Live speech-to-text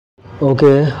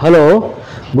Okay, hello,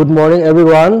 good morning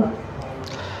everyone.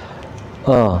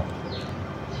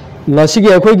 Nasi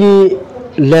ki akhoi ki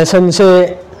lesson se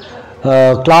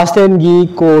class 10 ki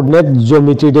coordinate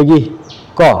geometry degi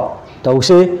ko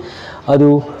tause adu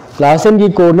class 10 ki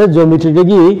coordinate geometry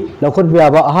degi lakhot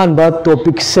biaba ahan ba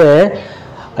topic se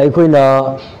akhoi na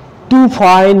to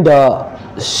find the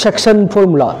section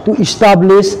formula, to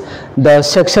establish the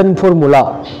section formula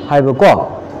haiba ko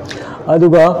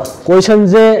aduga question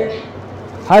je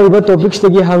haiba topics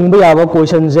degi hangba yaba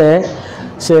question je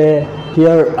say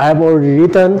here I have already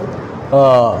written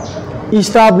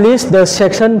establish the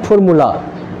section formula,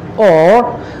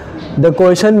 or the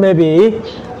question may be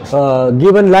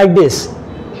given like this: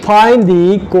 find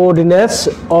the coordinates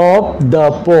of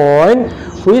the point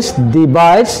which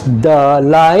divides the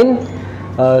line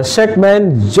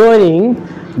segment joining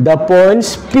the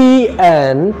points P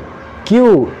and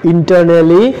Q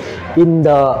internally in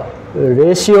the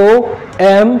ratio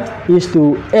m is to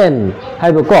n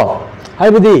haiba ko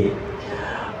haibadi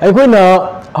aikoina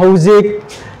hauzik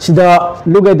sida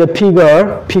look at the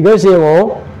figure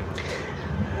zero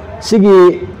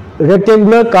sigi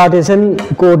rectangular Cartesian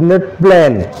coordinate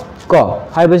plane ko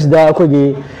haibasida akogi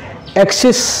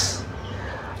axis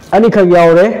ani khak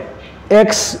yaure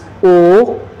x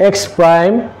o x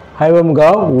prime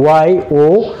haibamga y o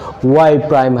y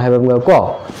prime haibamga ko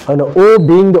and o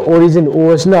being the origin,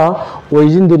 o is na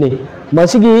origin duni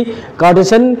masigi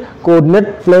Cartesian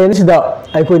coordinate plane sida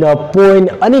aikoina point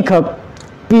ani khak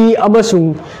p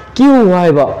amasung q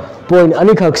haiba point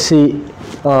ani khak si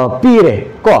p re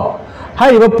ko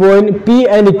haiba point p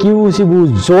and q sibu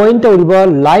join tawriba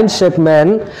line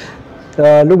segment.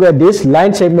 Look at this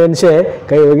line segment se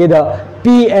kai da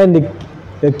p and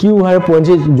q hai point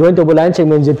se join to line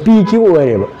segment se pq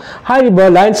oireba haiba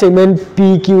line segment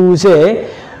pq se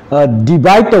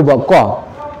divide to ba ko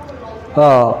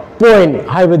point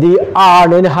haibadi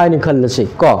r ne haini khallasi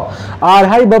ko r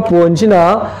haiba point sina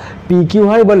pq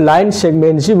haiba line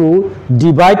segment sibu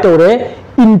divide tore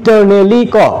internally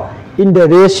ko in the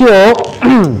ratio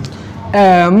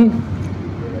m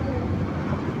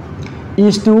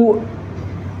is to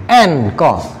n ko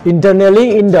internally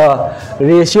in the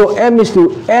ratio m is to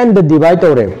n the divide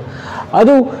tore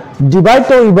adu divide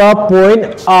to iba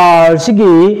point r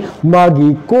sigi magi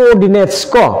coordinates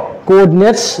ko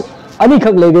coordinates ani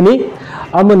khak legani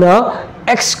amana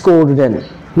x coordinate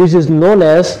which is known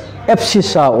as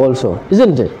abscissa also,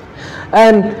 isn't it?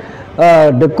 And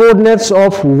the coordinates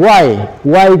of y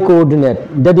coordinate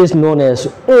that is known as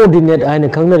ordinate aina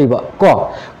khangnariba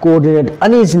ko coordinate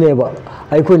ani jineba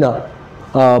aikoina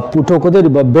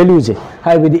putokoderiba value je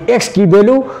haibidi x ki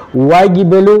value y ki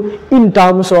value in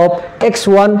terms of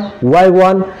x1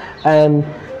 y1 and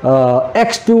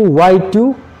x2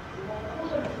 y2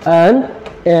 and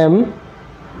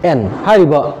mn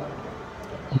haiba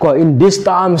ko in this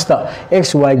terms the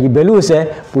x y ki value se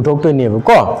puthok to neba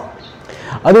ko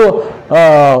adu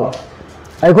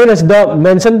aikoina sida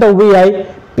mention to we ai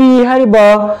p haiba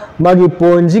magi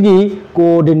point gi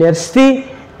coordinates ti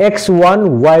x1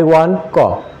 y1 ko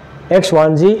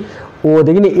x1 ji o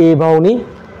degini a bhauni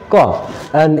ko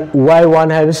and y1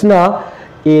 haibsna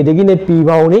a degini p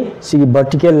bhauni sigi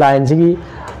vertical line sigi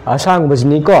asang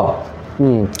bajni ko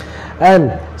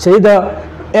and say the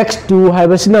x2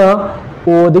 haibsna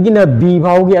o degina b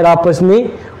bhaugi arapasni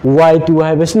y2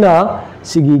 haibsna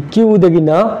sigi q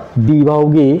degina b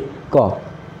bhaugi ko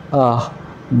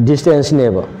distance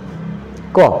neba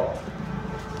ko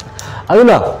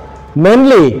aduna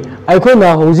mainly aikoina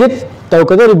hojit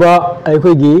tawkadariba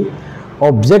aikoigi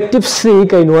objective c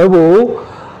kainoibo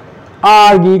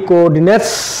r gi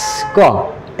coordinates ko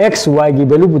x y gi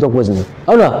value putok wajni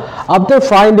aduna after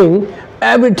finding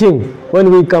everything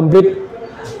when we complete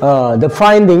the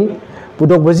finding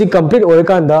putok waji complete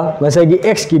oikanda ngasai gi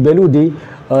x ki value di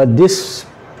this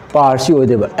part si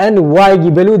odeba and y gi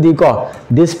value di ko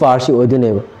this part si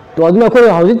oduneba to aduna ko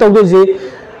hojit tawdo ji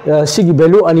c gi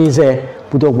value ani se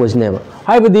putok wajneba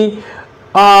haibadi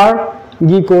r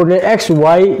gi coordinate x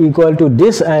y equal to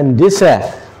this and this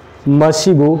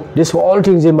masibu this all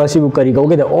things in masibu kari go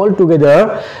get all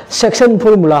together section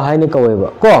formula haine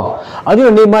kaweba ko adu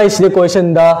ne mai is the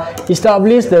question da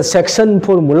establish the section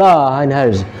formula haine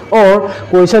has or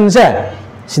question se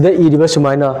sida iriba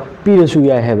sumaina pirasu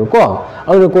ya have ko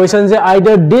adu question se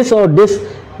either this or this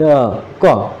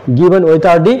ko given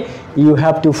oitardi you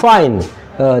have to find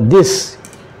this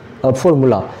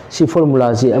formula si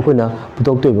formula si akoina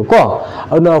putok toiba ko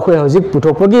aduna akoi hojik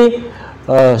putokpagi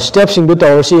steps in the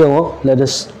tower si yango let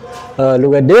us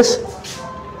look at this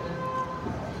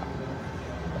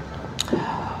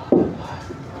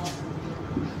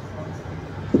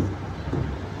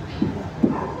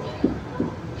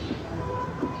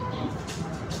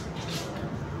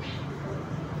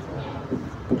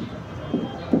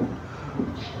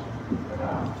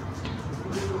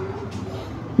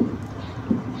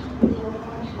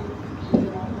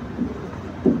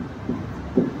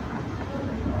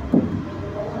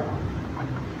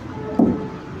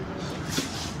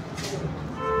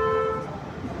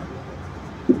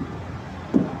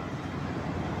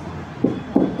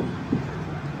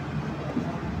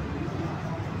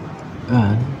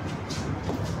and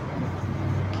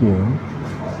Q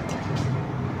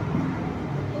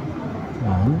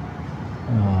and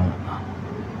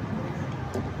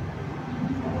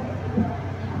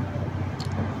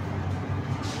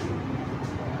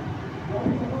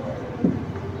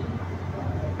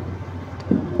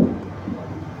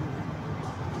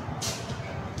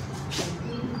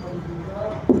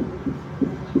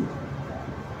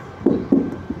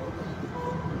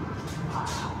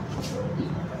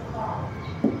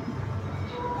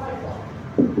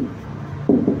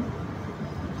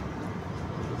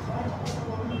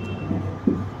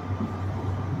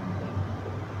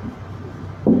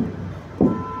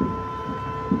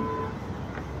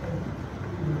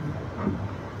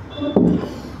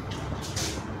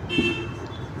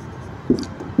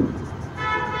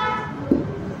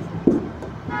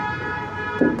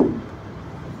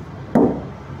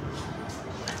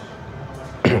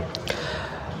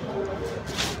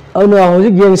now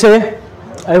hojik yeng se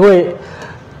ai koi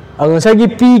angasai gi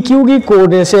pq gi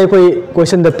coordinate se koi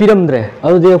question da piram dre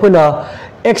adu de koi na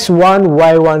x1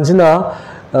 y1 sina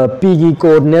p gi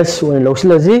coordinates on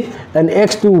loxilaji and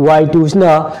x2 y2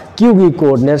 sina q gi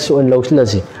coordinates on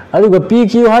loxilaji adu ga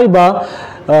pq haiba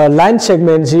line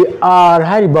segment si r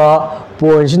haiba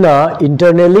points na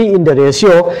internally in the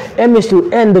ratio m is to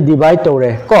n the divide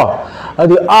tore ko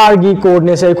adu r gi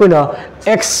coordinates ai koi na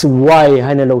xy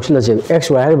haina loxilaji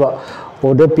xy haiba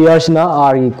order pairs na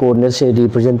r gi coordinates se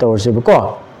represent tore se ko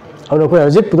adu koi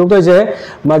hojik putok to je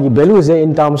magi value je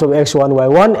in terms of x1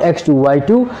 y1 x2 y2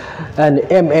 and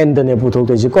mn the ne putok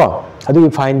to je ko adu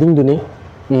finding du ni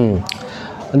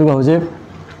adu ga hojik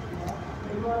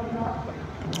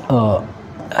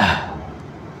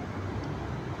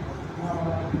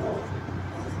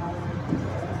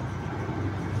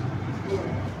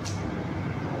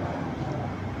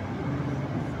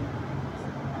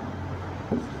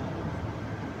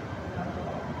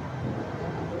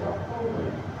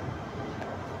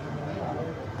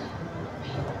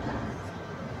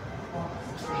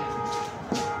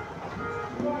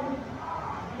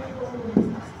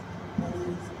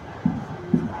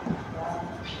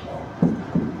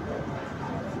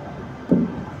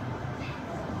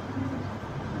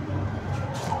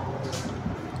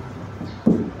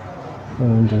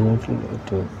directly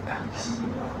to x.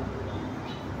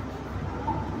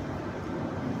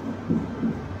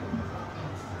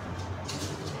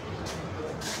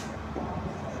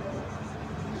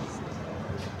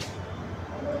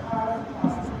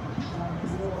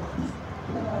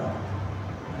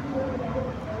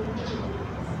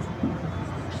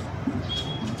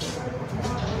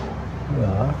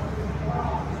 Yeah.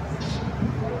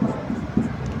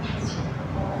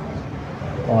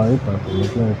 Y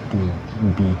perpendicular to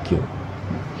BQ.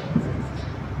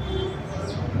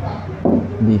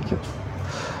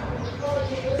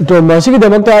 तो मसी की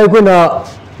दमक तो आई कोई ना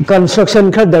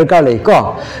construction खर दरकार ले को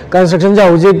construction जा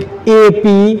उसे AP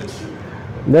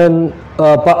then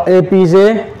AP से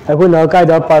आई कोई ना काय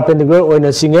दा perpendicular ओइ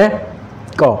ना सिंगे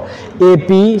को AP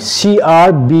CR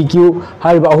BQ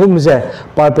हारी बा हम से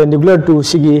perpendicular to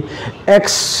सिगी X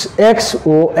O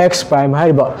X prime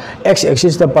हारी बा X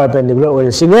axis दा perpendicular ओइ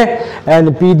ना सिंगे and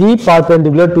PD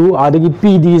perpendicular to आदि की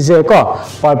PD से को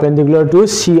perpendicular to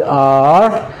CR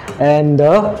and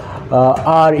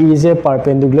R is a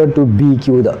perpendicular to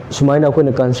BQ da sumaina ko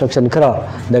na construction khara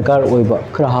dakar oiba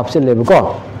khara half se lebe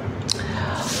ko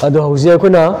adu hauze ko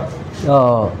na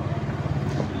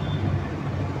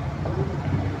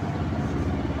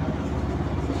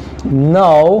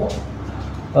now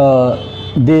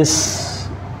this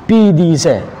PD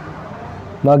se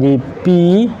magi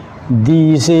PD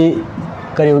se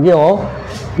kariyoge ho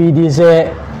PD se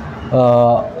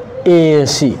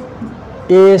AC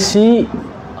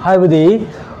हाइबदी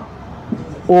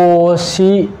OC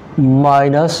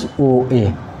minus OA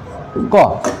को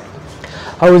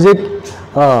हाउजिक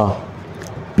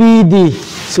PD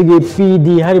सिगी PD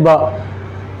हाइबा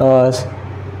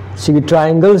सिगी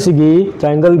triangle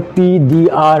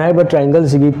PDR हाइबा triangle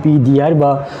सिगी PD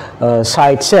हाइबा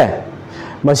side से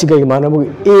मसी का माना वो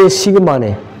AC के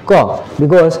माने को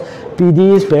because PD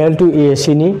is parallel to AC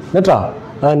knee नट्रा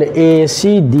and AC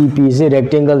DP से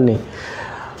rectangle नी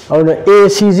और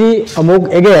ACG अमुक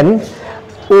again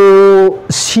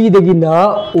OC दगी ना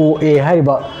OA है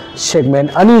बा segment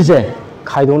अनी जे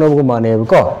खाइदों ना वो माने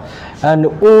को and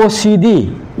OCD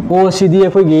है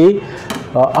कोई गी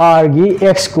R गी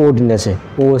X coordinate है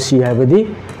OC है बदी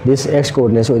this X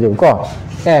coordinate हो जाए को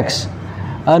X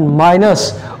and minus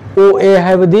OA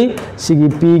है बदी सिगी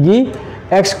P गी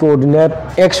X coordinate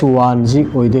X1 जी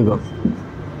हो जाएगा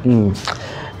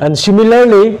and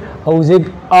similarly howzik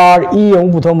RE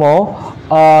yung putomo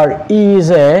RE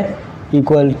is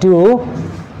equal to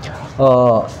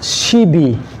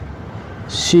CB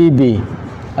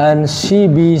and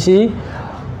CBC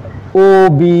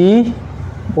OB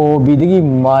digi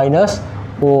minus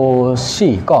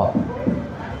OC ko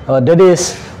that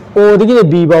is O digi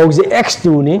B box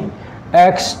X2 ni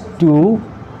X2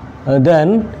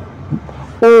 then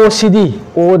OCD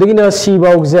O digi na C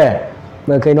box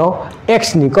okay no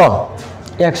X ni ko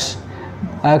X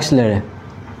le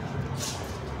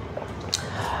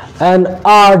and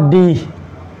RD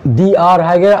DR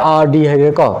hai RD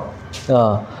hai ko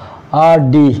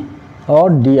RD or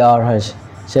DR has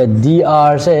say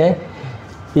DR say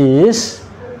is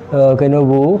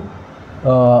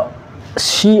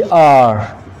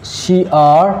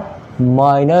CR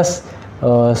minus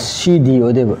CD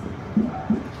ode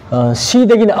C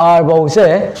degin R bow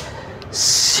say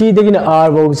C degin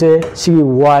R bow say C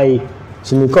Y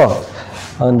siniko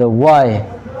and the Y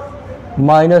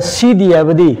minus CD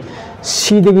abadi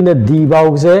C degin D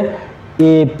bow say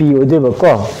AP ode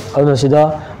ko aduna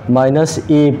sida minus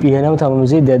AP henam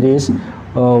thamamsi that is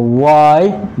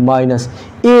Y minus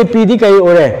AP di kai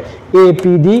ore AP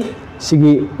di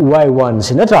sigi Y1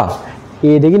 sinatra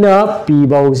A degina P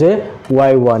bow say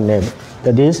Y1 name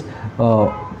that is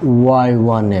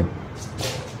Y1 name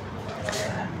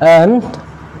and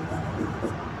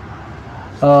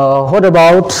what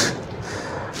about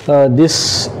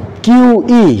this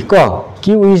QE ko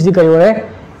QE is the kai ore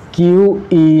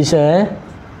QE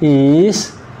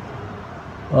is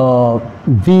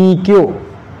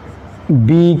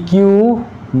BQ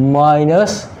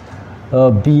minus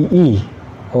BE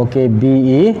okay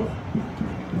BE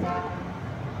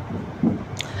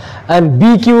and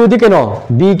BQ di kano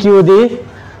BQ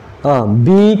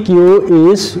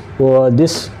is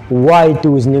this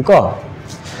Y2 is niko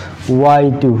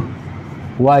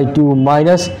Y2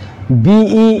 minus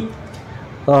BE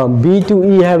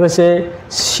B2E have a say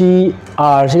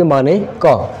CR say money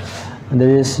ko that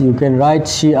is you can write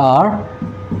CR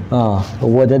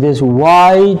what that is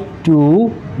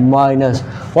Y2 minus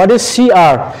what is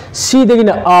CR C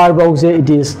the R box it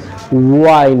is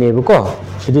Y name ko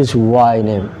it is Y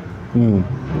name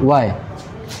Y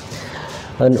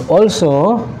and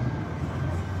also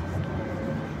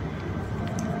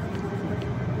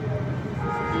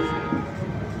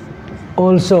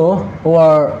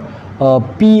our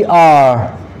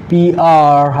PR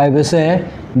have a say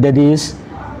that is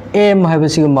M have a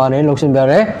single money location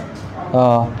bare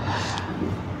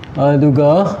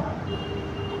aduga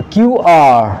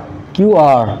QR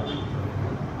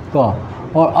ko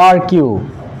or RQ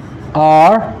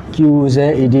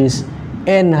say it is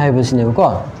N have a single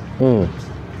ko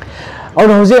aun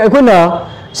hose akuna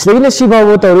signa siba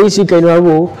wo tori si kaino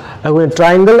bu akuna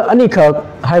triangle anikha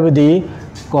habadi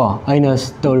ko aina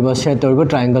toriba set toriba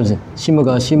triangle se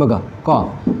simaga ko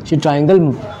si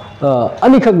triangle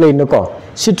anikha lein ko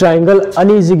si triangle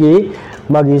ani jigi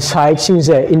magi side sing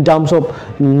se in terms of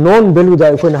non value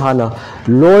da akuna hana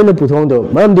loina puthong do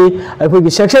mamdi akoi gi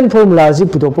section formula ji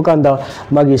puthok kanda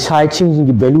magi side sing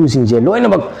gi value sing je loina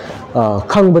mak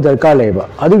khang badar ka leba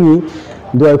adugi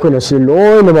do akona si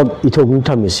loina mak ithok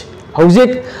thamisi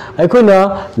hojik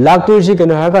akona laktu si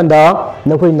kana ha kanda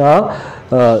nakoina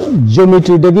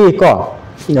geometry dagi ko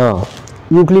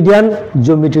Euclidean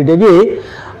geometry dagi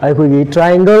akoi gi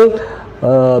triangle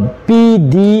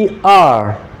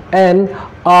PDR and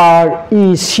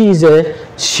REC is a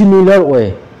similar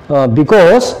way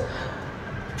because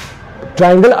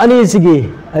triangle ani sigi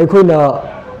aikoina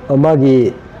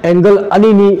magi angle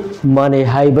ani ni mane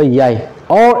haiba yai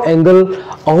or angle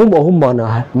ahum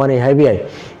mane haiba yai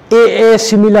a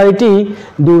similarity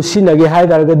do sinagi hai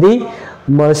dargadi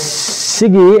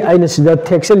masigi aina sida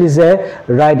thexel is a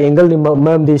right angle ni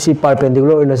mam de si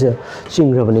perpendicular ina se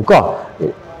singrabani ko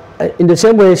in the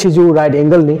same way si ju right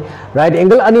angle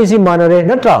ani si manare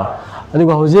natra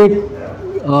aduga hojik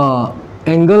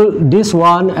angle this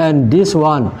one and this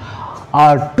one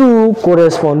are two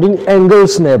corresponding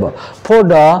angles neighbor for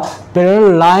the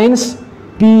parallel lines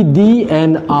PD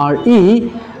and RE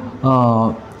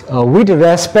with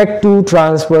respect to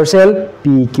transversal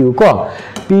PQ ko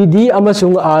PD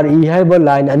amasung RE haiba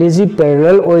line ani si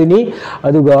parallel oini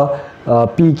aduga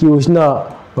PQ na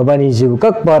mabani jibu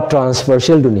kakba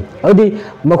transversal duni adi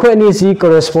makhoi ani si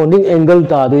corresponding angle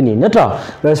ta duni natra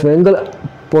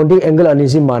corresponding angle ani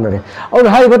si manare aur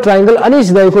haiba triangle ani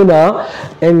si dai koina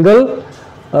angle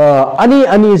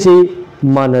ani si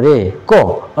manare ko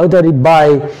adari by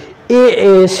a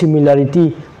similarity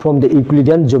from the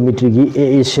Euclidean geometry gi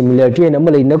a similarity and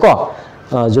amalai na ko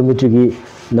geometry gi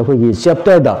nakhoi gi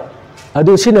chapter da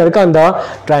adu sinarkanda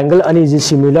triangle ani ji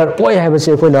similar oi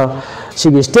habase koina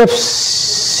sigi steps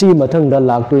si mathang da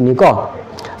laktoini ko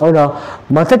auna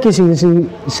mathak ki sing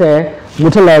se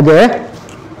muthalage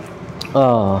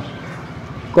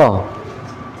ko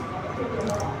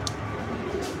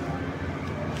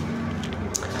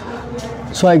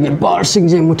so I get bar sing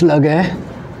je muthalage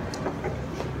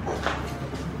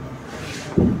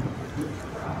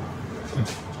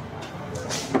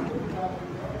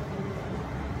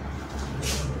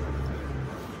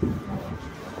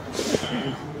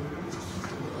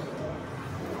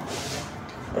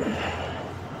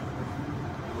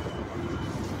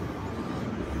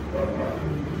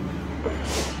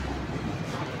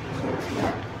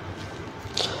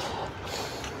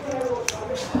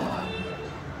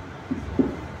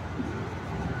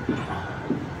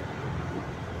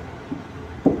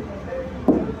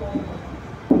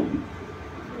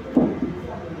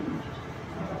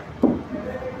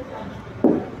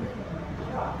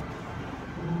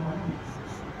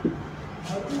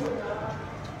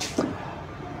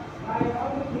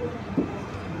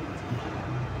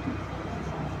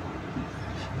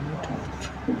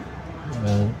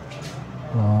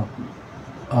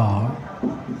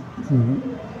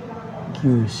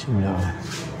Q similar.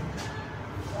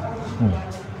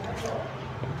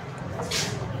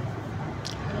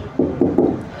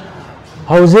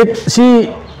 How's it?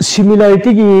 See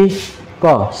similarity ki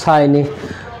ko sign. This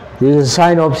is a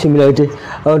sign of similarity.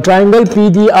 Triangle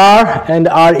PDR and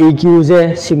REQ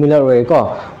is similar way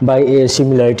ko by a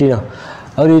similarity na.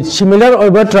 और similar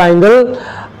over triangle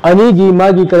ani gi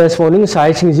magi corresponding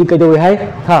sides sing ji kadoi hai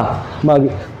ha magi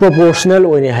proportional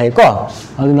oine hai ko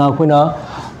aduna khuna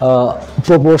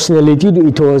proportionality to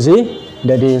itozi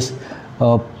that is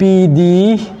PD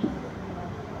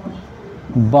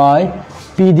by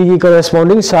PD ki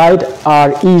corresponding side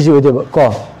RE ji ode ko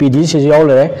PD se yaw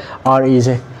le RE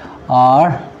se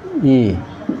RE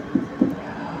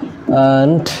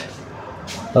and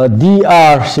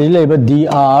DR se le ba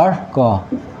DR ko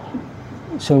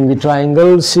so the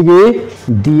triangle sige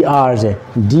DR je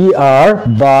DR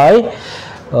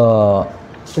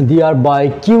by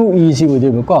QE si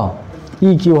ode ko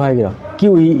EQ hai gira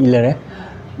QE ilare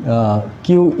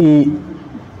QE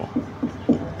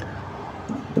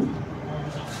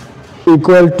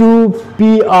equal to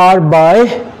PR by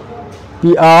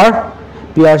PR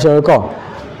sir ko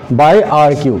by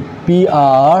RQ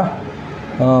PR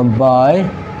by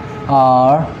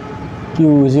RQ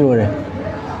zero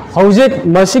how's it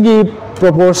masigi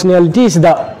proportionality is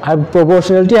the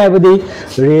proportionality have the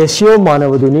ratio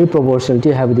manavaduni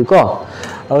proportionality have the ko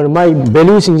और my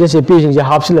value sing je p sing je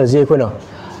half sila je ko na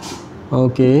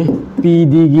okay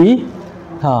PD gi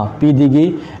ha PD gi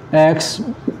x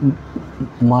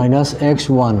minus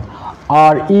x1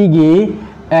 RE gi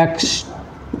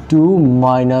x2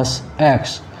 minus x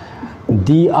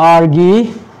DR gi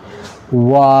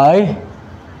y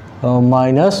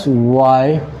minus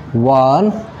y1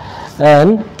 and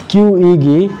QE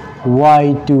gi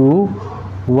y2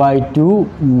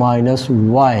 minus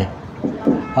y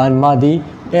and madi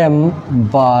m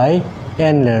by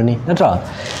n learning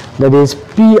that is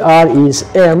PR is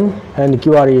m and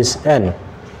QR is n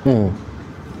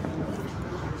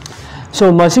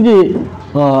so masigi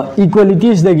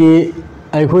equalities dagi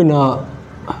aikoina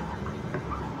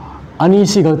ani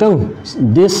si gaktam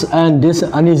this and this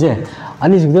ani je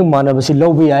ani sigdang manabasi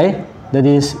lobi ai that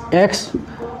is x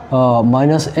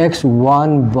minus x1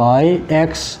 by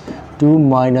x2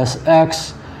 minus x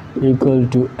equal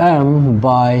to m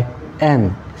by n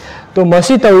तो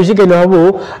मसी तौसी के Nabu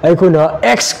आइकोना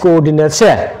x coordinate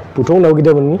से पुथों लौगी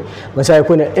दबनी मसा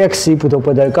आइकोना x सी पुथो प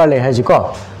दरकार ले है जिको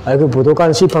आइको पुथो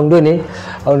कान सी फंगदोनी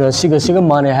और सिग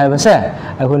माने है बसे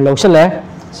आइकोन लौसले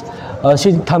सी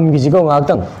थम गी जिको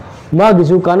गाक्तंग मा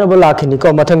गिजु कानब लाखिनी को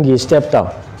मथंग गी स्टेप ता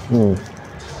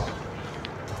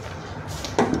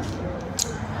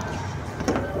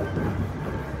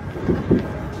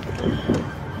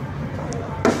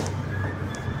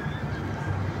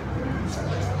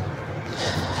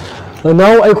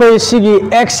now I see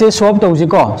x is swap to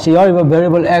ziko. See our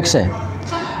variable x.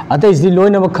 At is the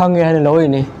loin of a kang and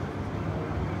loini.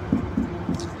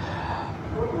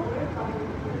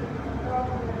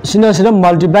 Since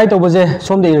multiply over the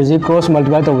some days cross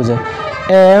multiply over the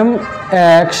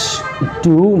mx2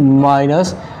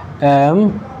 minus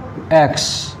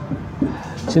mx.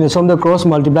 Since some the cross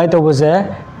multiply over the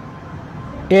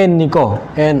n nico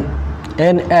n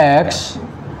nx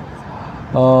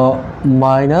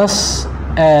minus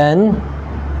n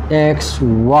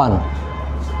x1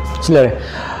 sila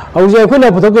au je ko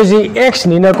na photo ko ji x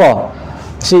ni na ko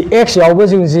si x yaw ba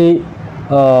jing ji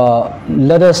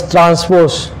let us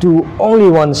transpose to only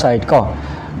one side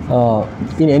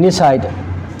in any side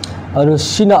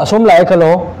sina asom lai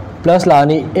kalo plus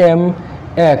lani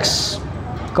mx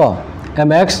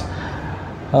mx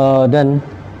then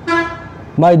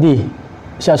my d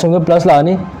sa asom plus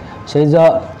lani say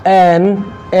the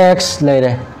nx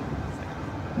later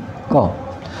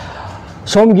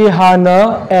som gi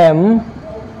hana m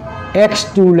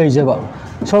x2 lejaba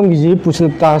som gi ji pusil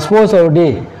transpose or d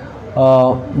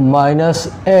minus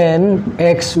n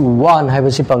x1 hai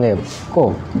basi pange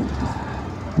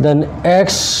then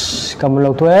x come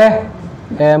log to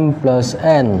m plus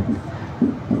n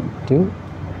to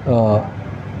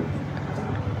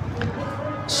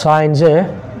sin j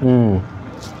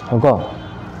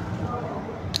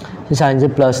sin j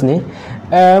plus ni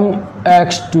m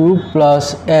x2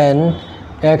 plus n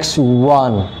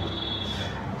x1,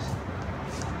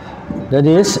 that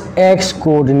is x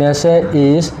coordinate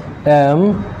is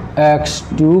m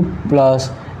x2 plus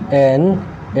n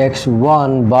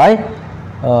x1 by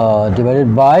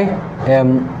divided by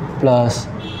m plus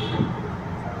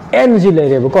n ji le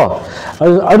re ko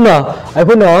adna I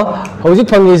put now hojik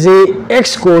phangi ji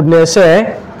x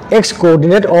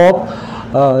coordinate of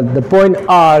the point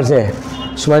r je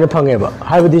sumaina phange ba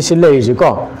haibadi si le ji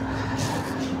ko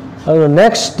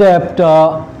next step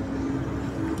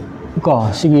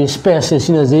sigi space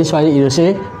sina ji swai iro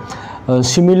se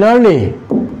similarly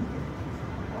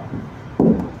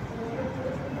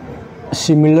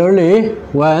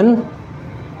when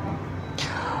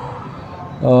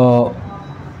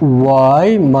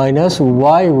y minus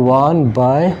y1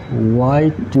 by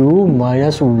y2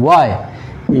 minus y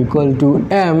equal to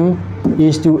m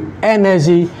is to n as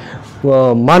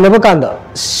manabakanda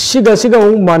siga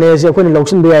manage ko ni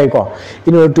loction be ai ko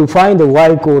in order to find the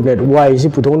y coordinate y is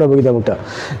puthona bagi damukta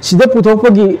sida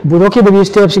puthokpagi budoki bagi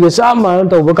step siga sama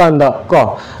to bakanda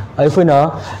ko ai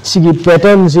phina sigi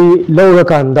pattern ji low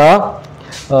rakanda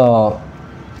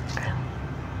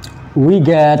we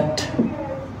get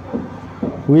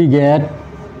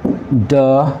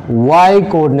the y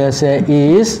coordinate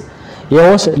is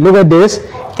yes look at this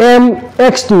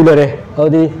mx2 lare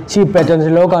the see patterns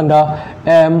log under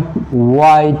m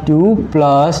y2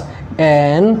 plus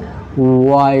n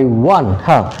y1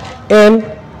 n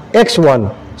x1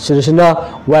 solution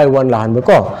y1 lahan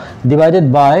ko divided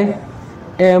by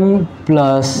m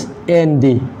plus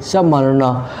nd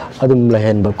samanana adum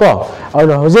lahen ba ko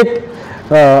awna hojik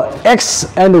x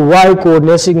and y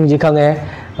coordinates ji khange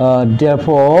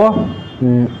therefore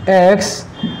x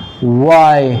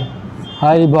y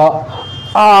hariba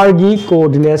r gi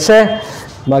coordinates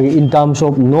magi in terms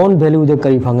of non value the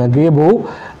kari phanga gebu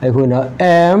akhona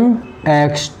m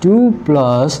x2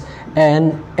 plus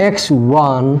n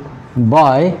x1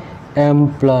 by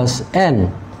m plus n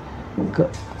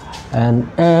and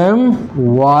m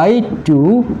y2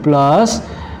 plus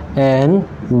n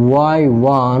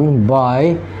y1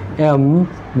 by m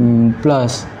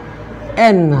plus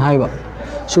n haiba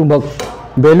sumba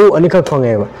value ani khak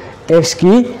phange ba x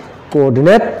ki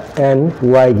coordinate and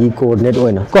y ki coordinate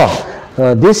oina ko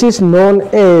this is known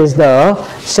as the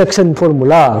section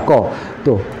formula ko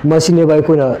to masine bai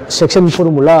ko na section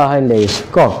formula hai le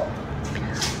ko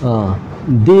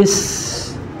this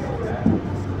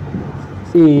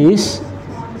is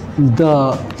the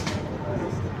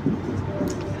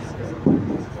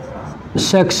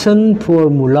section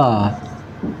formula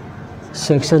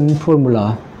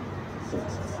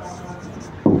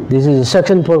this is a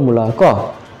section formula ko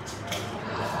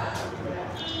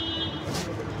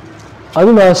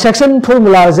aduna section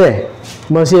formula je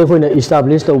masi ko na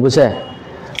establish to buse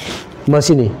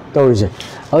masini to je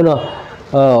aduna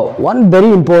one very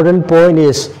important point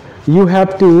is you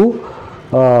have to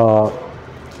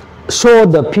show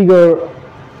the figure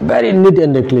very neat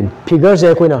and clean figures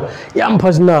je ko na yam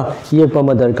phajna yekpa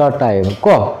ma darkar tai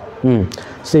ko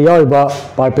se yoiba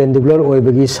perpendicular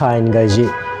oibagi sine ga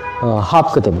ji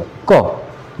half katam ko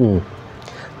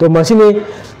to masini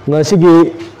ngasigi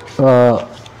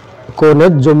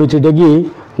coordinate geometry dagi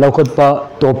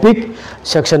laukhatpa topic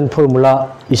section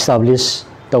formula establish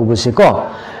tawbase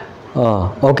ko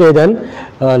okay then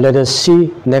let us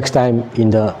see next time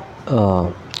in the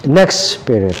next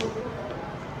period.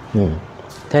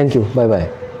 Thank you. Bye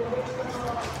bye.